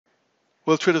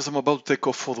Well, traders, I'm about to take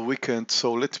off for the weekend,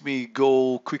 so let me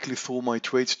go quickly through my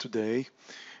trades today.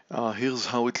 Here's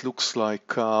how it looks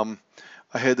like. I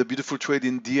had a beautiful trade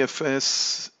in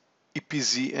DFS,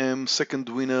 EPZM, second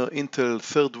winner, Intel,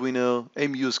 third winner,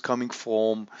 MU is coming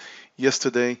from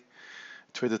yesterday,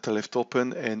 trade that I left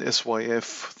open, and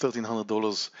SYF,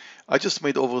 $1,300. I just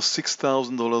made over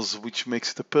 $6,000, which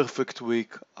makes it a perfect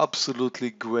week.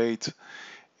 Absolutely great.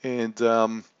 And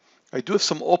I do have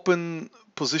some open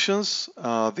positions.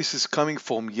 This is coming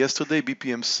from yesterday,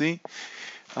 BPMC.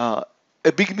 Uh,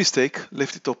 a big mistake,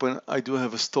 left it open. I do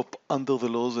have a stop under the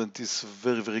lows and it's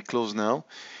very, very close now.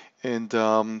 And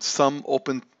some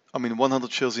open,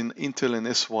 100 shares in Intel and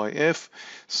SYF.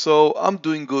 So I'm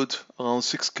doing good, around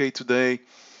 6K today.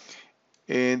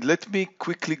 And let me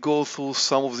quickly go through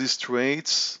some of these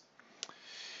trades.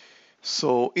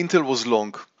 So Intel was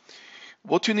long.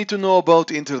 What you need to know about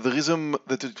Intel, the reason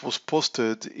that it was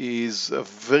posted is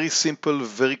very simple,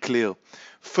 very clear.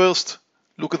 First,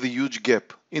 look at the huge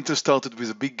gap. Intel started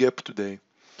with a big gap today.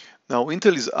 Now,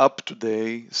 Intel is up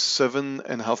today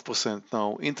 7.5%.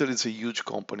 Now, Intel is a huge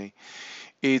company.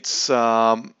 It's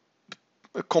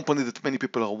a company that many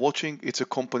people are watching. It's a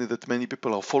company that many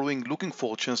people are following, looking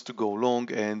for a chance to go long.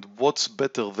 And what's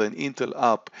better than Intel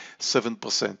up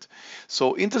 7%?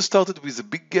 So Intel started with a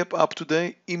big gap up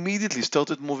today, immediately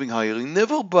started moving higher. You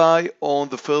never buy on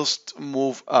the first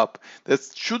move up. That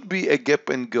should be a gap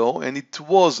and go, and it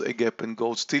was a gap and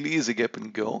go. It still is a gap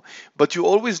and go, but you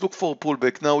always look for a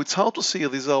pullback. Now it's hard to see.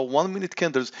 These are 1 minute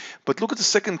candles, but look at the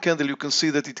second candle. You can see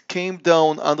that it came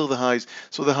down under the highs.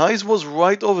 So the highs was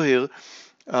right over here.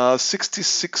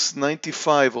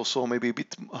 66.95 or so, maybe a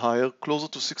bit higher, closer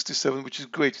to 67, which is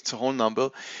great. It's a whole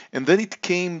number. And then it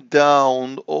came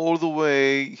down all the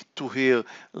way to here,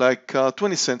 like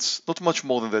 20 cents, not much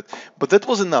more than that. But that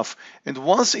was enough. And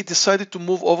once it decided to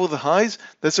move over the highs,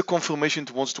 that's a confirmation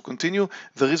it wants to continue.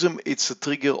 The reason it's a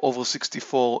trigger over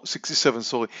 67,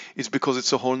 sorry, is because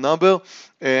it's a whole number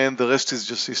and the rest is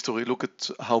just history. Look at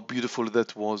how beautiful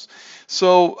that was.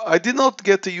 So I did not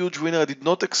get a huge winner. I did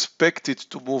not expect it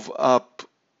to move up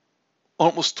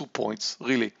almost 2 points,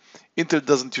 really. Intel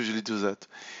doesn't usually do that.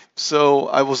 So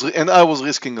I was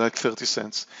risking like 30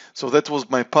 cents. So that was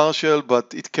my partial,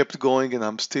 but it kept going and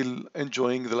I'm still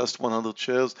enjoying the last 100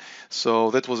 shares.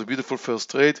 So that was a beautiful first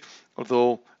trade,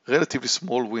 although relatively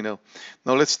small winner.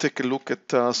 Now let's take a look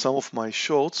at some of my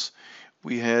shorts.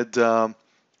 We had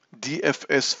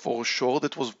DFS for short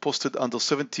that was posted under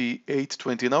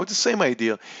 78.20. Now it's the same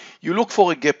idea. You look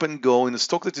for a gap and go in a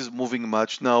stock that is moving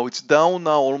much. Now it's down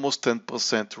now almost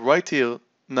 10%. Right here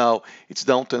now it's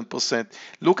down 10%.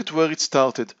 Look at where it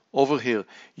started over here.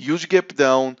 Huge gap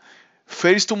down,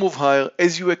 fails to move higher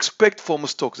as you expect from a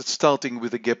stock that's starting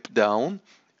with a gap down.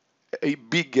 A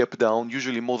big gap down,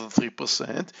 usually more than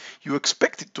 3%. You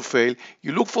expect it to fail.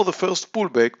 You look for the first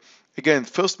pullback. Again,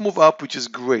 first move up, which is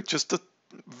great. Just a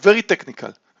very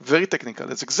technical, very technical.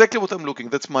 That's exactly what I'm looking.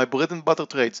 That's my bread and butter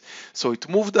trades. So it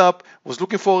moved up, was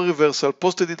looking for a reversal,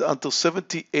 posted it until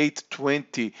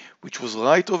 78.20, which was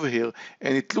right over here,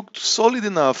 and it looked solid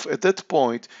enough at that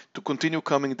point to continue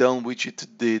coming down, which it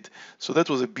did. So that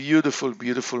was a beautiful,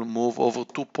 beautiful move over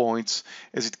 2 points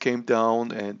as it came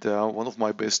down, and one of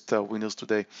my best winners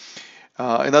today.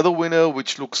 Another winner,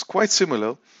 which looks quite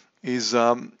similar, is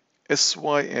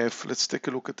SYF. Let's take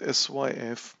a look at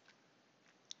SYF.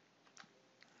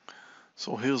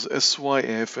 So here's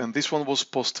SYF, and this one was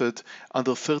posted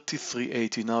under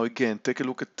 33.80. Now again, take a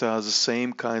look at the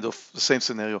same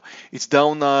scenario. It's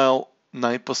down now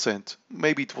 9%.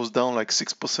 Maybe it was down like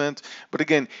 6%, but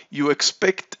again, you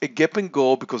expect a gap and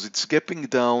go because it's gapping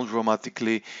down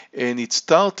dramatically, and it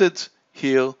started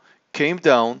here, came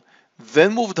down,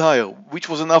 then moved higher, which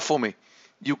was enough for me.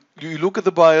 You look at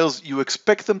the buyers, you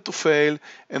expect them to fail,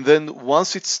 and then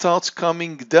once it starts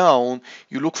coming down,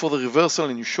 you look for the reversal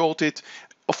and you short it.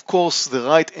 Of course, the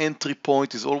right entry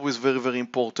point is always very, very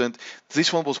important.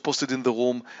 This one was posted in the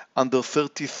room under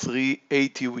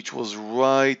 33.80, which was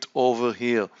right over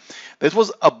here. That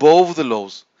was above the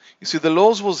lows. You see, the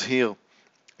lows was here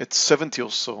at 70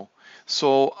 or so.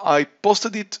 So I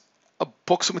posted it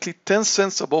approximately 10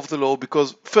 cents above the low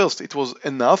because first, it was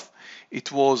enough.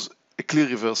 It was a clear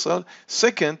reversal.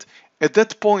 Second, at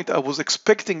that point, I was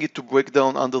expecting it to break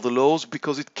down under the lows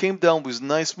because it came down with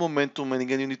nice momentum. And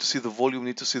again, you need to see the volume, you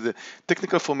need to see the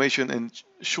technical formation. And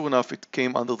sure enough, it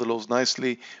came under the lows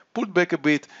nicely, pulled back a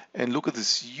bit, and look at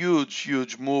this huge,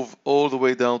 huge move all the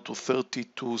way down to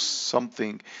 32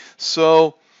 something.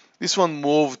 So this one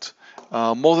moved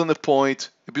more than a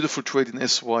point, a beautiful trade in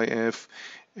SYF.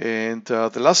 And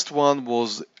the last one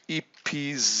was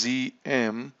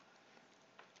EPZM.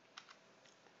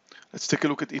 Let's take a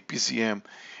look at EPZM.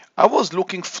 I was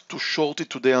looking to short it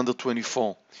today under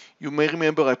 24. You may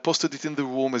remember I posted it in the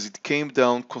room as it came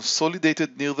down,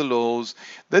 consolidated near the lows.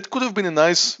 That could have been a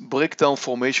nice breakdown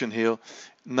formation here.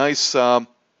 Nice kind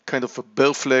of a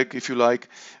bear flag, if you like,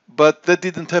 but that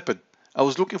didn't happen. I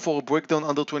was looking for a breakdown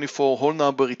under 24 whole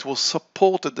number. It was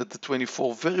supported at the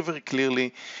 24 very, very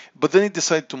clearly, but then it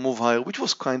decided to move higher, which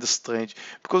was kind of strange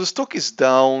because the stock is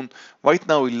down right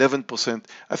now 11%.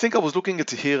 I think I was looking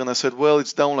at it here and I said, well,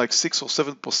 it's down like 6 or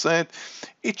 7%.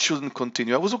 It shouldn't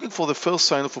continue. I was looking for the first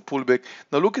sign of a pullback.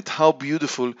 Now look at how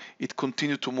beautiful it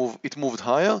continued to move. It moved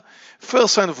higher.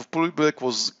 First sign of a pullback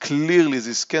was clearly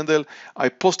this candle. I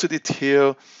posted it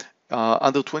here.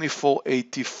 Under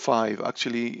 24.85,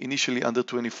 actually initially under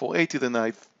 24.80, then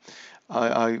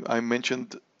I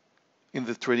mentioned in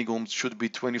the trading room it should be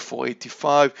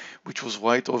 24.85, which was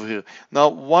right over here. Now,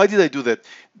 why did I do that?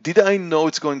 Did I know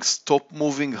it's going to stop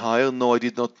moving higher? No, I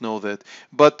did not know that.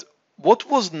 But what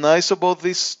was nice about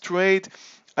this trade,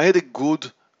 I had a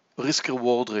good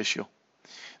risk-reward ratio.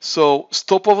 So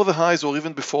stop over the highs or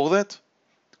even before that,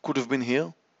 could have been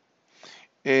here.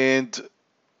 And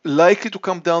likely to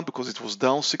come down because it was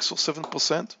down 6 or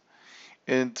 7%,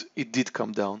 and it did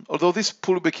come down. Although this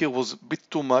pullback here was a bit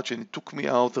too much and it took me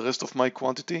out the rest of my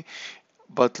quantity,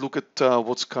 but look at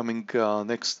what's coming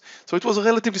next. So it was a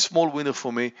relatively small winner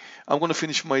for me. I'm going to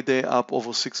finish my day up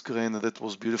over 6 grand, and that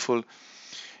was beautiful.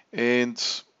 And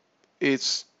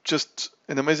it's just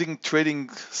an amazing trading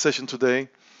session today,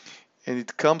 and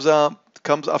it comes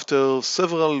after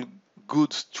several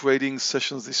good trading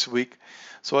sessions this week.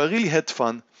 So I really had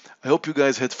fun. I hope you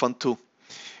guys had fun too.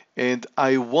 And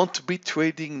I won't be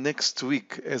trading next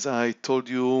week, as I told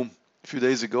you a few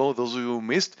days ago, those of you who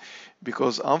missed,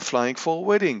 because I'm flying for a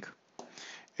wedding.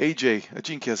 AJ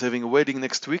Ajinkya is having a wedding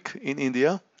next week in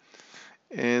India,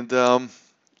 and I'm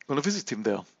going to visit him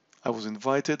there. I was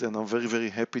invited, and I'm very, very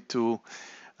happy to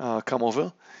come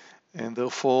over. And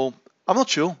therefore, I'm not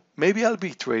sure. Maybe I'll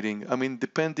be trading. I mean,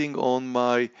 depending on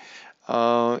my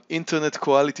internet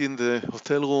quality in the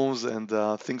hotel rooms and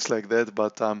things like that,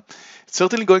 but it's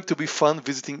certainly going to be fun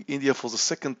visiting India for the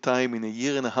second time in a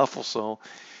year and a half or so.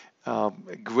 A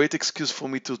great excuse for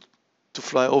me to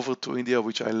fly over to India,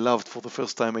 which I loved for the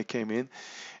first time I came in,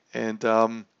 and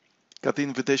got the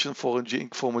invitation from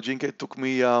Ajinka. It took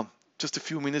me just a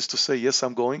few minutes to say yes,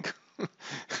 I'm going.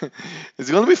 It's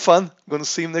going to be fun. I'm going to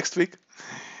see him next week,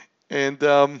 and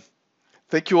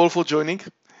thank you all for joining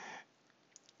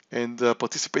and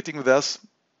participating with us.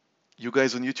 You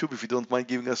guys on YouTube, if you don't mind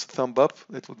giving us a thumb up,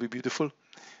 that would be beautiful.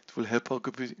 It will help our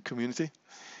community.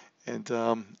 And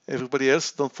everybody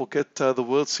else, don't forget the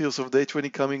World Series of Day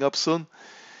Trading coming up soon.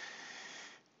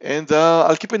 And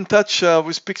I'll keep in touch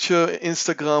with picture,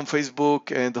 Instagram,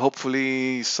 Facebook, and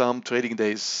hopefully some trading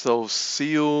days. So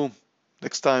see you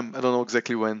next time. I don't know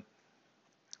exactly when.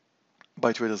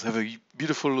 Bye traders. Have a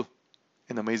beautiful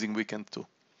and amazing weekend too.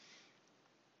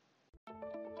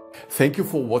 Thank you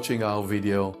for watching our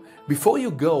video. Before you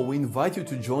go, we invite you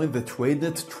to join the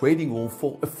Tradenet trading room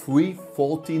for a free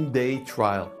 14-day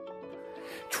trial.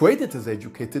 Tradenet has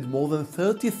educated more than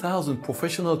 30,000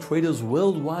 professional traders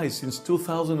worldwide since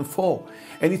 2004,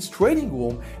 and its trading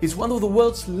room is one of the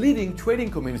world's leading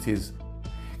trading communities.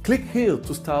 Click here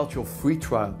to start your free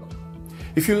trial.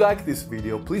 If you like this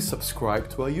video, please subscribe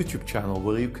to our YouTube channel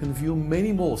where you can view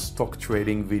many more stock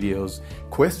trading videos.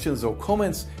 Questions or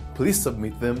comments, please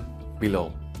submit them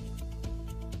below.